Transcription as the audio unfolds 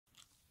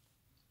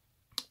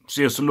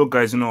So yeah, so look,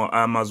 guys,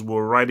 as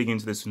we're riding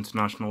into this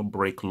international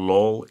break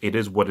lull, it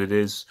is what it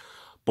is.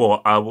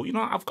 But I will,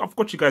 I've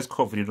got you guys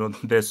covered.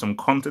 There's some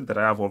content that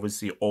I have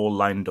obviously all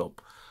lined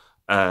up,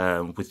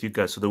 with you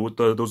guys. So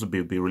those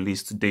will be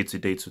released day to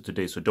day to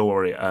today. So don't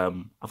worry.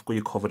 I've got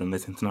you covered on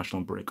this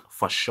international break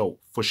for sure,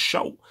 for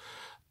sure.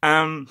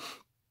 Um,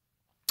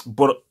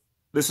 but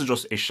this is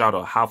just a shout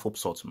out, half up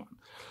sorts, man.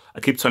 I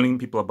keep telling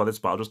people about this,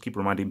 but I'll just keep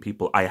reminding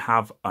people I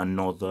have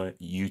another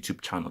YouTube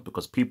channel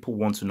because people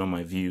want to know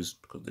my views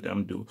because they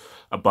don't do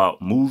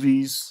about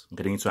movies,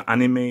 getting into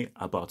anime,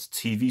 about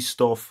TV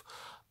stuff,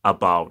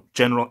 about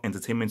general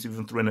entertainment,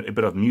 even throwing a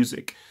bit of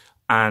music.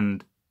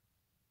 And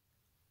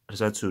I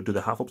decided to do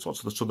the half up sort.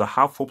 So the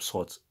half up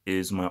sort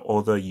is my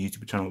other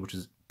YouTube channel, which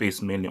is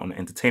based mainly on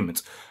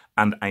entertainment.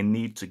 And I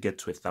need to get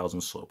to 1,000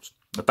 subs.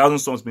 1,000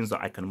 subs means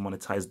that I can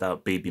monetize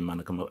that baby,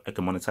 man. I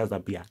can monetize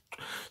that biatch.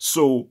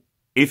 So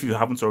if you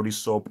haven't already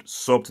subbed,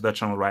 sub to that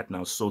channel right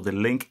now. So the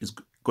link is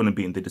going to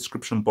be in the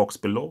description box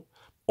below,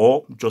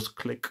 or just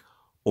click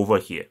over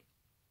here.